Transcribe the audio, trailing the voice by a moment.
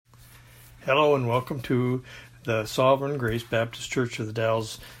Hello and welcome to the Sovereign Grace Baptist Church of the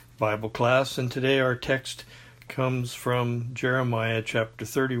Dalles Bible class. And today our text comes from Jeremiah chapter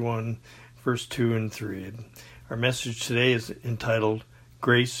 31, verse 2 and 3. Our message today is entitled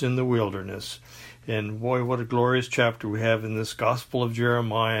Grace in the Wilderness. And boy, what a glorious chapter we have in this Gospel of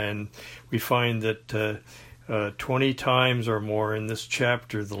Jeremiah. And we find that 20 times or more in this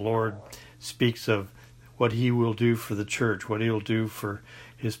chapter the Lord speaks of what He will do for the church, what He will do for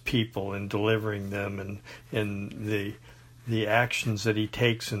His people in delivering them, and the actions that He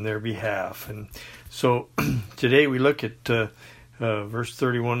takes in their behalf. And so today we look at verse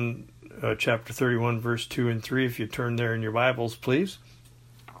 31, chapter 31, verse 2 and 3. If you turn there in your Bibles, please.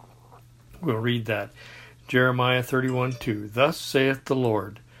 We'll read that. Jeremiah 31:2. Thus saith the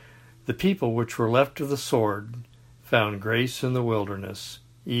Lord, the people which were left of the sword found grace in the wilderness,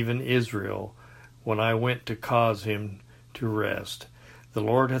 even Israel, when I went to cause him to rest. The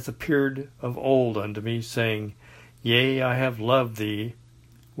Lord hath appeared of old unto me, saying, Yea, I have loved thee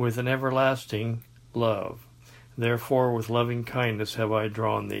with an everlasting love. Therefore with loving kindness have I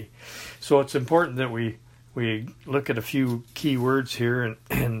drawn thee. So it's important that we look at a few key words here,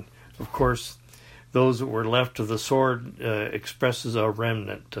 and of course those that were left of the sword expresses a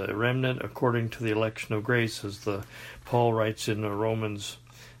remnant. A remnant according to the election of grace, as Paul writes in Romans,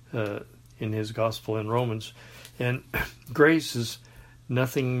 in his gospel in Romans. And grace is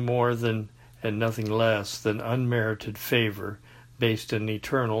nothing more than and nothing less than unmerited favor based in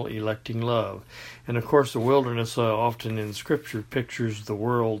eternal electing love. And of course the wilderness often in Scripture pictures the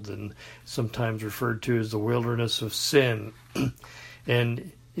world, and sometimes referred to as the wilderness of sin.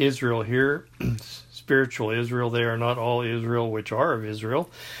 And Israel here, spiritual Israel, they are not all Israel which are of Israel,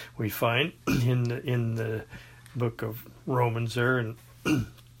 we find in the book of Romans there. And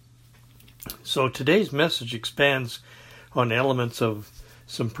so today's message expands on elements of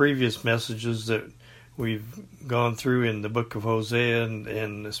some previous messages that we've gone through in the book of Hosea,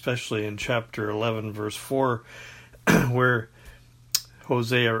 and especially in chapter 11, verse 4, where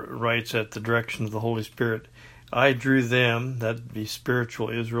Hosea writes at the direction of the Holy Spirit, I drew them, that'd be spiritual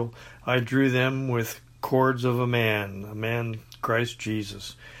Israel, I drew them with cords of a man, Christ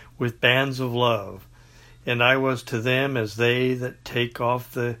Jesus, with bands of love. And I was to them as they that take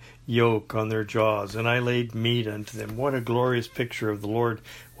off the yoke on their jaws, and I laid meat unto them. What a glorious picture of the Lord,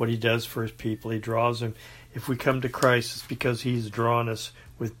 what He does for His people. He draws them. If we come to Christ, it's because He's drawn us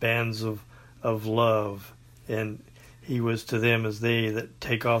with bands of love. And He was to them as they that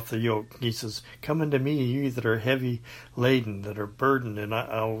take off the yoke. He says, come unto me, you that are heavy laden, that are burdened, and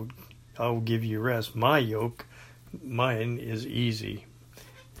I'll give you rest. My yoke, mine is easy.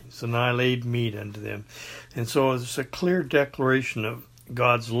 So now I laid meat unto them. And so it's a clear declaration of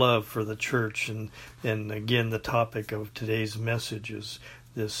God's love for the church. And again, the topic of today's message is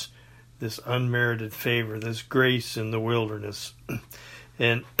this unmerited favor, this grace in the wilderness.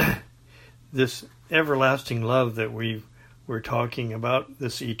 And this everlasting love that we're talking about,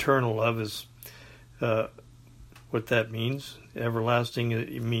 this eternal love, is what that means. Everlasting,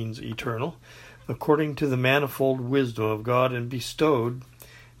 it means eternal. According to the manifold wisdom of God, and bestowed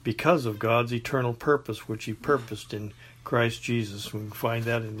because of God's eternal purpose, which He purposed in Christ Jesus. We can find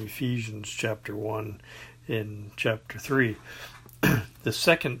that in Ephesians chapter 1 and chapter 3. The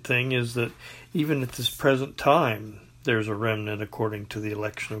second thing is that even at this present time, there's a remnant according to the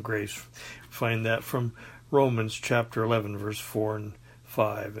election of grace. We find that from Romans chapter 11, verse 4 and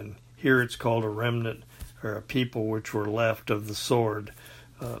 5. And here it's called a remnant, or a people which were left of the sword,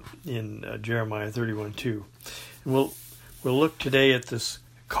 in Jeremiah 31:2. And we'll look today at this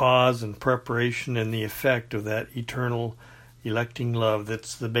cause and preparation and the effect of that eternal electing love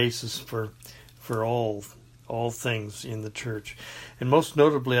that's the basis for all things in the church. And most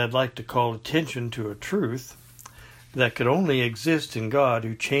notably, I'd like to call attention to a truth that could only exist in God,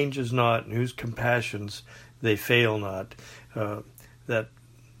 who changes not and whose compassions they fail not.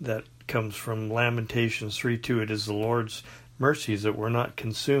 That comes from Lamentations 3:2. It is the Lord's mercies that we're not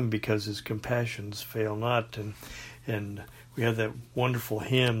consumed, because His compassions fail not. And we have that wonderful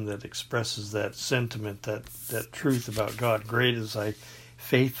hymn that expresses that sentiment, that truth about God. Great is Thy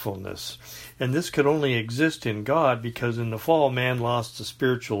faithfulness. And this could only exist in God, because in the fall man lost the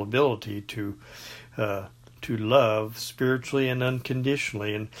spiritual ability to love spiritually and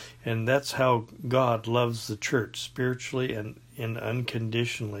unconditionally. And that's how God loves the church, spiritually and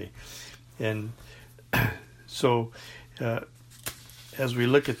unconditionally. And so as we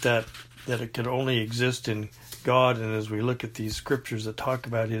look at that it could only exist in God, and as we look at these scriptures that talk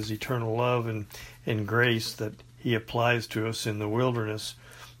about His eternal love and grace that He applies to us in the wilderness,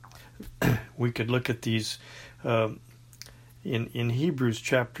 we could look at these in Hebrews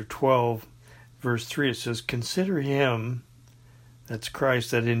chapter 12, verse 3, it says, "Consider him," that's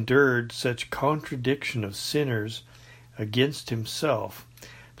Christ, "that endured such contradiction of sinners against himself,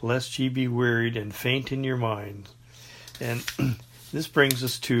 lest ye be wearied and faint in your minds." And this brings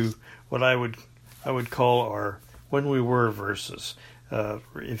us to what I would call our "when we were" verses.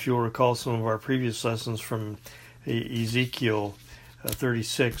 If you'll recall some of our previous lessons from Ezekiel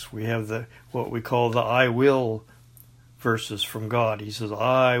 36, we have what we call the "I will" verses from God. He says,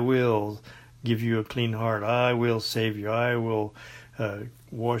 "I will give you a clean heart. I will save you. I will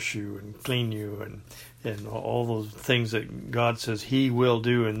wash you and clean you," and all those things that God says He will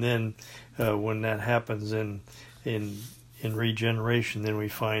do. And then when that happens in regeneration, then we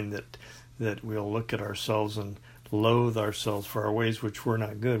find that we'll look at ourselves and loathe ourselves for our ways which were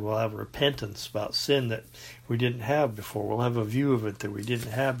not good. We'll have repentance about sin that we didn't have before. We'll have a view of it that we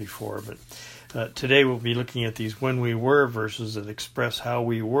didn't have before. But today we'll be looking at these "when we were" verses that express how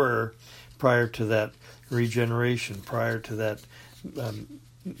we were prior to that regeneration, prior to that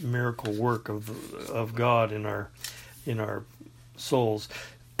miracle work of God in our souls.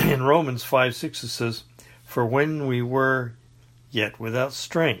 In Romans 5:6 it says, "For when we were yet without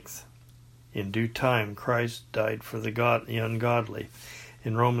strength, in due time Christ died for the ungodly."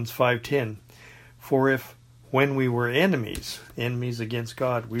 In Romans 5:10, "For if when we were enemies against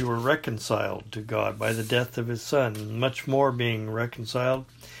God, we were reconciled to God by the death of his Son, much more being reconciled,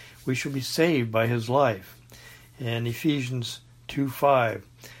 we shall be saved by his life." And Ephesians 2:5,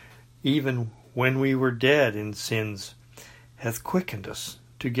 "Even when we were dead in sins, hath quickened us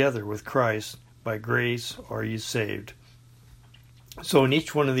together with Christ, by grace are ye saved." So in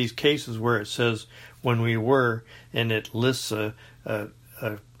each one of these cases where it says "when we were," and it lists a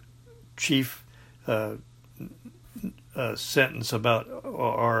chief sentence about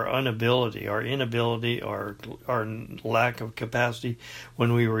our inability, our lack of capacity,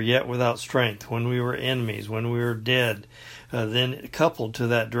 when we were yet without strength, when we were enemies, when we were dead, then coupled to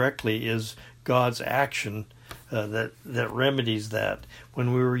that directly is God's action that remedies that.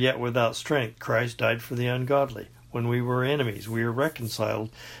 When we were yet without strength, Christ died for the ungodly. When we were enemies, we are reconciled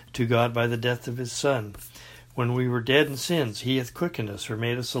to God by the death of his Son. When we were dead in sins, he hath quickened us, or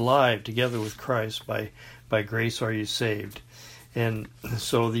made us alive together with Christ. By grace are you saved. And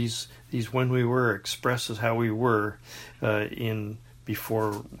so these "when we were" expresses how we were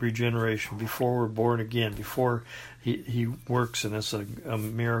before regeneration, before we're born again, before he works in us a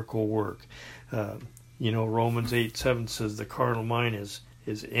miracle work. Romans 8:7 says the carnal mind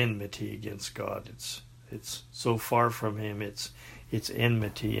is enmity against God. It's so far from him, it's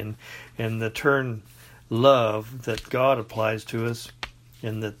enmity. And the term love that God applies to us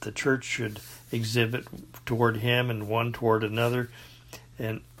and that the church should exhibit toward him and one toward another,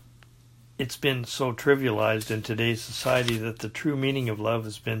 and it's been so trivialized in today's society that the true meaning of love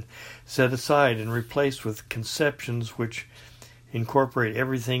has been set aside and replaced with conceptions which incorporate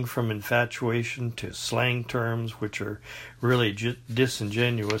everything from infatuation to slang terms which are really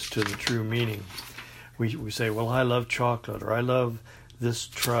disingenuous to the true meaning. We say, well, I love chocolate, or I love this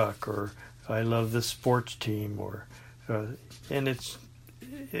truck, or I love this sports team, and it's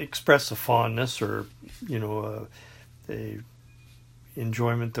express a fondness or a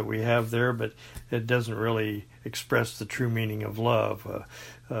enjoyment that we have there, but it doesn't really express the true meaning of love.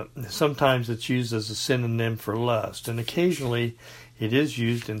 Sometimes it's used as a synonym for lust, and occasionally it is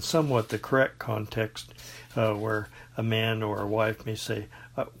used in somewhat the correct context, where a man or a wife may say,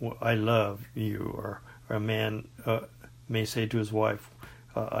 "I love you," or a man may say to his wife,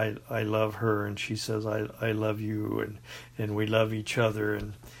 I love her, and she says, I love you, and we love each other,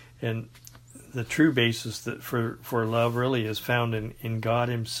 and the true basis that for love really is found in God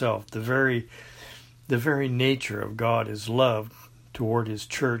himself. The very nature of God is love toward his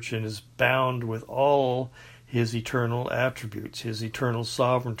church, and is bound with all his eternal attributes, his eternal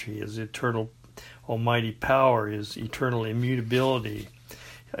sovereignty, his eternal almighty power, his eternal immutability.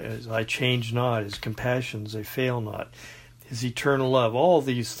 As I change not, his compassions, they fail not. His eternal love, all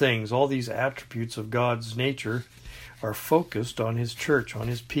these things, all these attributes of God's nature are focused on his church, on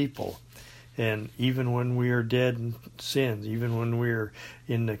his people. And even when we are dead in sins, even when we are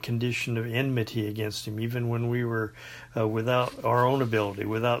in the condition of enmity against him, even when we were without our own ability,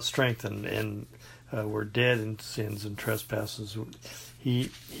 without strength, and we're dead in sins and trespasses, he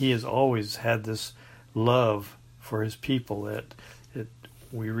has always had this love for his people that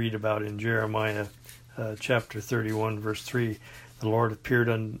we read about in Jeremiah chapter 31, verse 3. The Lord appeared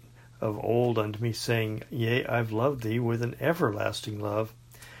of old unto me, saying, Yea, I've loved thee with an everlasting love.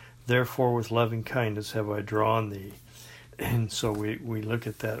 Therefore with loving kindness have I drawn thee. And so we look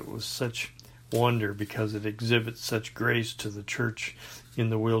at that with such wonder because it exhibits such grace to the church in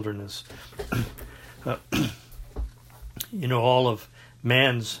the wilderness. All of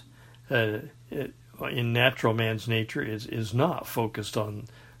man's, in natural man's nature, is not focused on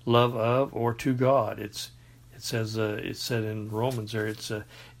love of or to God. It's said in Romans there, it's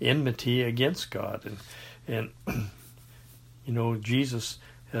enmity against God, and Jesus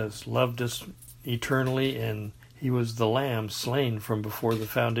has loved us eternally, and he was the lamb slain from before the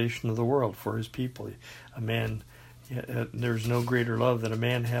foundation of the world for his people. There's no greater love that a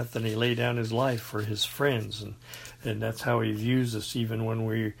man hath than he lay down his life for his friends, and that's how he views us. Even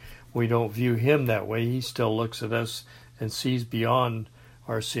when we don't view him that way, he still looks at us and sees beyond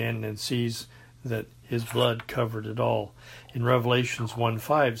our sin and sees that his blood covered it all. In Revelations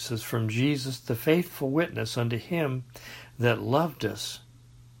 1:5 says, "From Jesus, the faithful witness, unto him that loved us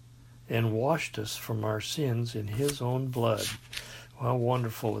and washed us from our sins in his own blood." How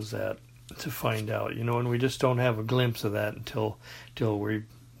wonderful is that to find out, and we just don't have a glimpse of that until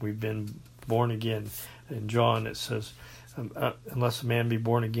we've been born again. In John it says, unless a man be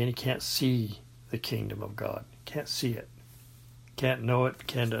born again, he can't see the kingdom of God. Can't see it. Can't know it,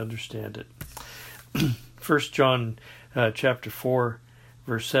 can't understand it. 1 John chapter 4,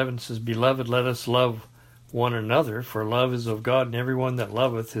 verse 7 says, "Beloved, let us love one another, for love is of God, and everyone that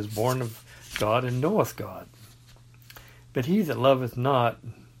loveth is born of God and knoweth God. But he that loveth not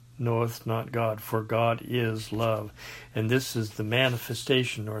knoweth not God, for God is love." And this is the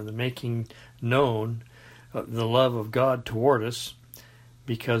manifestation, or the making known of the love of God toward us,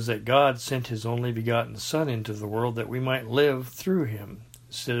 because that God sent his only begotten Son into the world that we might live through him.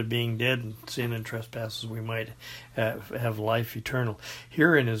 Instead of being dead in sin and trespasses, we might have life eternal.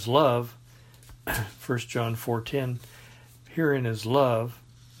 Herein is love, 1 John 4:10, herein is love,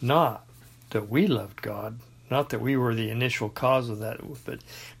 not that we loved God, not that we were the initial cause of that,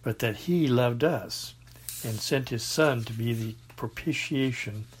 but that he loved us and sent his Son to be the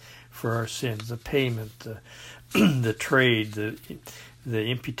propitiation for our sins, the payment, the trade, the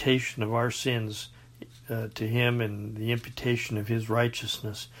imputation of our sins to him, and the imputation of his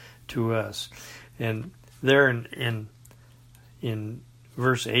righteousness to us. And there in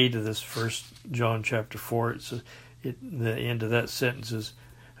verse 8 of this 1 John chapter 4, the end of that sentence is,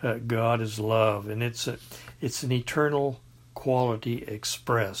 God is love, and it's an eternal quality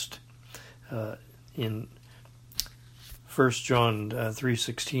expressed. In 1 John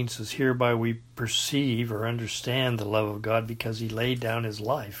 3:16 says, "Hereby we perceive or understand the love of God, because he laid down his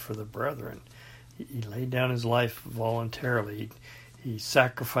life for the brethren." He laid down his life voluntarily. He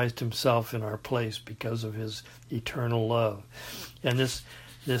sacrificed himself in our place because of his eternal love. And this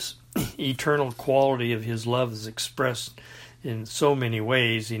eternal quality of his love is expressed in so many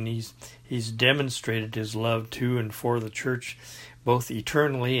ways, and he's demonstrated his love to and for the church both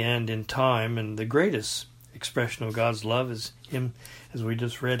eternally and in time. And the greatest expression of God's love is him, as we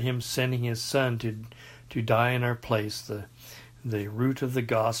just read, him sending his Son to die in our place, the root of the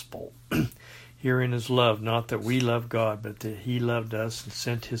gospel. Herein is love, not that we love God, but that he loved us and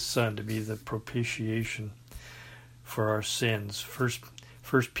sent his Son to be the propitiation for our sins. 1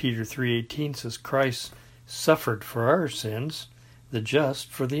 Peter 3:18 says, "Christ suffered for our sins, the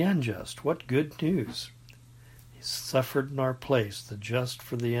just for the unjust." What good news! He suffered in our place, the just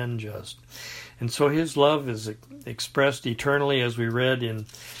for the unjust. And so his love is expressed eternally, as we read in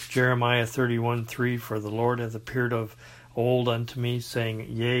Jeremiah 31:3, "For the Lord hath appeared of old unto me, saying,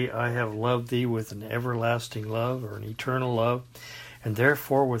 Yea, I have loved thee with an everlasting love," or an eternal love, "and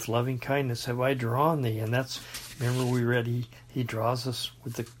therefore with loving kindness have I drawn thee." And that's, remember we read, he draws us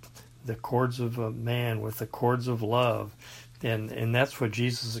with the cords of a man, with the cords of love. And that's what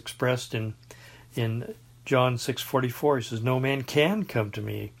Jesus expressed in John 6:44. He says, "No man can come to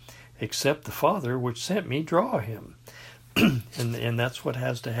me except the Father which sent me draw him." and that's what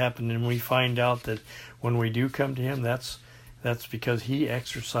has to happen. And we find out that when we do come to him, that's because he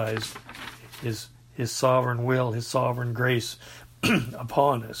exercised his sovereign will, his sovereign grace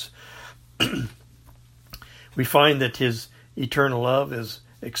upon us. We find that his eternal love is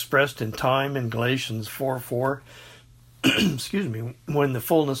expressed in time in Galatians 4:4. Excuse me. "When the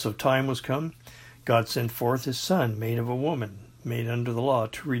fullness of time was come, God sent forth his Son, made of a woman, made under the law,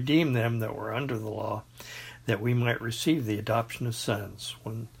 to redeem them that were under the law, that we might receive the adoption of sons."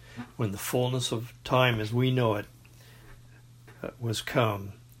 When the fullness of time, as we know it, was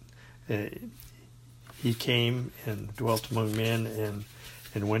come, he came and dwelt among men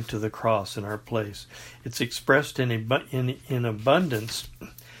and went to the cross in our place. It's expressed in abundance,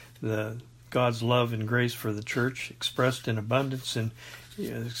 God's love and grace for the church, expressed in abundance in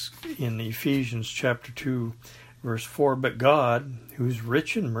Ephesians chapter 2, Verse 4, but God, who's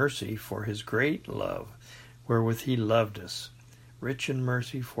rich in mercy for his great love, wherewith he loved us, rich in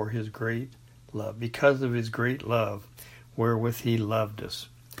mercy for his great love, because of his great love, wherewith he loved us.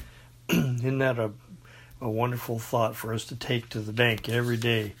 Isn't that a wonderful thought for us to take to the bank every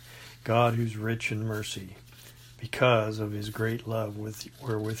day? God, who's rich in mercy, because of his great love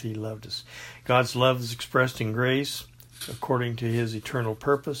wherewith he loved us. God's love is expressed in grace according to his eternal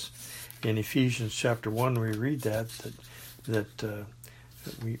purpose. In Ephesians chapter 1, we read that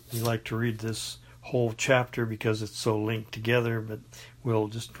we like to read this whole chapter because it's so linked together, but we'll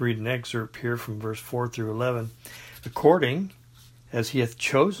just read an excerpt here from verse 4 through 11. According as he hath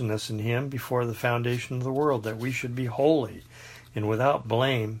chosen us in him before the foundation of the world, that we should be holy and without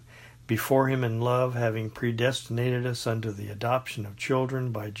blame before him in love, having predestinated us unto the adoption of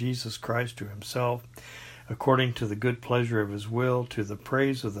children by Jesus Christ to himself, according to the good pleasure of his will, to the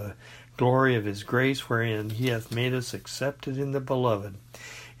praise of the glory of his grace, wherein he hath made us accepted in the beloved,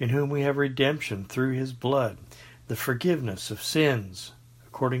 in whom we have redemption through his blood, the forgiveness of sins,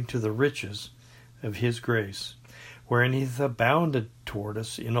 according to the riches of his grace, wherein he hath abounded toward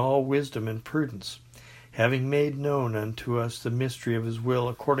us in all wisdom and prudence, having made known unto us the mystery of his will,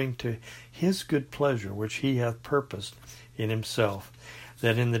 according to his good pleasure, which he hath purposed in himself,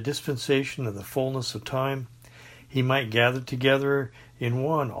 that in the dispensation of the fullness of time he might gather together in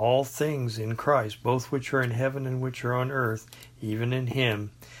one all things in Christ, both which are in heaven and which are on earth, even in him,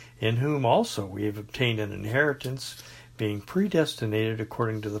 in whom also we have obtained an inheritance, being predestinated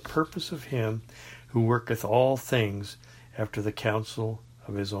according to the purpose of him who worketh all things after the counsel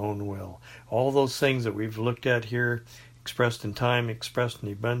of his own will. All those things that we've looked at here, expressed in time, expressed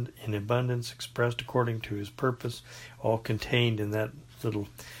in abundance, expressed according to his purpose, all contained in that little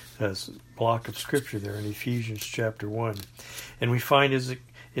block of scripture there in Ephesians chapter 1. And we find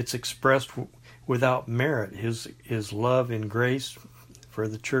it's expressed without merit. His love and grace for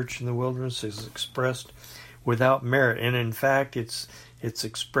the church in the wilderness is expressed without merit. And in fact, it's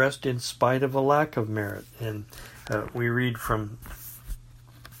expressed in spite of a lack of merit. And we read from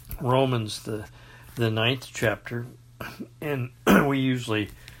Romans, the 9th chapter, and we usually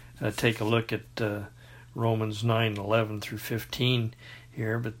take a look at Romans 9:11 through 15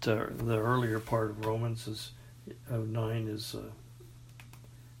 here, but the earlier part of Romans 9 is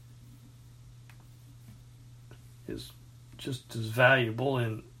just as valuable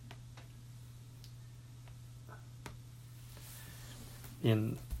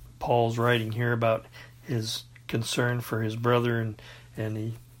in Paul's writing here about his concern for his brother, and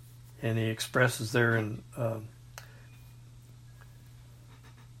he expresses there in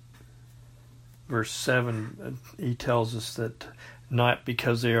verse 7, he tells us that not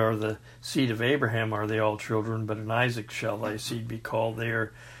because they are the seed of Abraham are they all children, but in Isaac shall thy seed be called.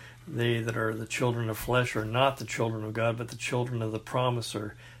 They that are the children of flesh are not the children of God, but the children of the promise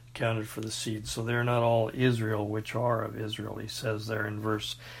are counted for the seed. So they're not all Israel which are of Israel, he says there in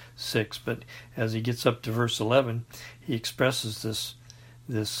verse 6. But as he gets up to verse 11, he expresses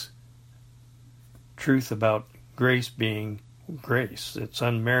this truth about grace being grace. It's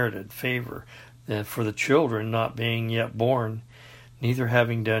unmerited favor. And for the children not being yet born, neither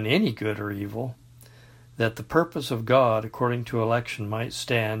having done any good or evil, that the purpose of God according to election might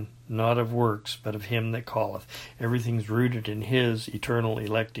stand, not of works, but of him that calleth. Everything's rooted in his eternal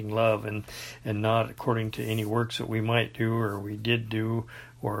electing love, and not according to any works that we might do, or we did do,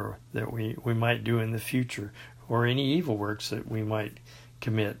 or that we might do in the future, or any evil works that we might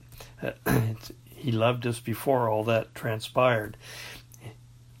commit. He loved us before all that transpired.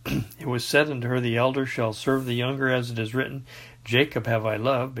 It was said unto her, the elder shall serve the younger, as it is written, Jacob have I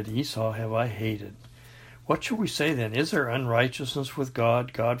loved, but Esau have I hated. What shall we say then? Is there unrighteousness with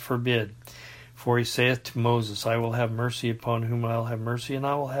God? God forbid. For he saith to Moses, I will have mercy upon whom I will have mercy, and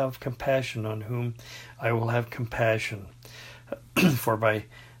I will have compassion on whom I will have compassion. For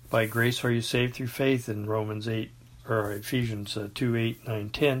by grace are you saved through faith, in Romans 8, or Ephesians 2, 8, 9,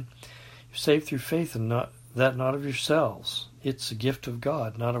 10. You're saved through faith, and not of yourselves. It's a gift of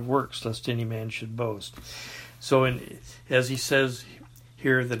God, not of works, lest any man should boast. So as he says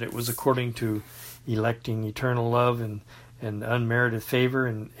here that it was according to electing eternal love and unmerited favor,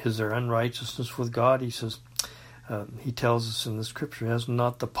 and is there unrighteousness with God? He says, he tells us in the scripture, has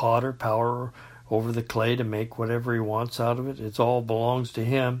not the potter power over the clay to make whatever he wants out of it? It all belongs to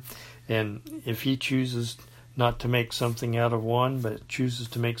him, and if he chooses not to make something out of one, but chooses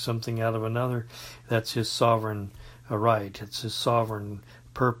to make something out of another, that's his sovereign right. It's his sovereign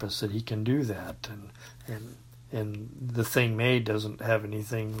purpose that he can do that, and the thing made doesn't have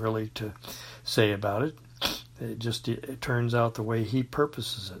anything really to say about it. It turns out the way he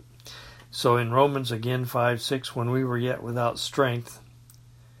purposes it. So in Romans again 5:6, when we were yet without strength,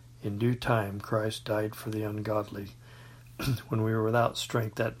 in due time Christ died for the ungodly. When we were without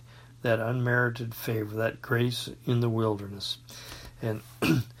strength, that unmerited favor, that grace in the wilderness. And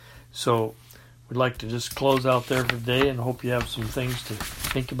so we'd like to just close out there for today, and hope you have some things to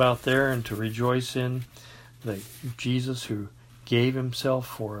think about there and to rejoice in. The Jesus who gave himself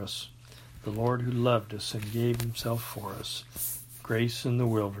for us, the Lord who loved us and gave himself for us. Grace in the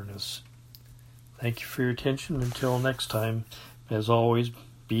wilderness. Thank you for your attention. Until next time, as always,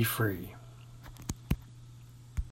 be free.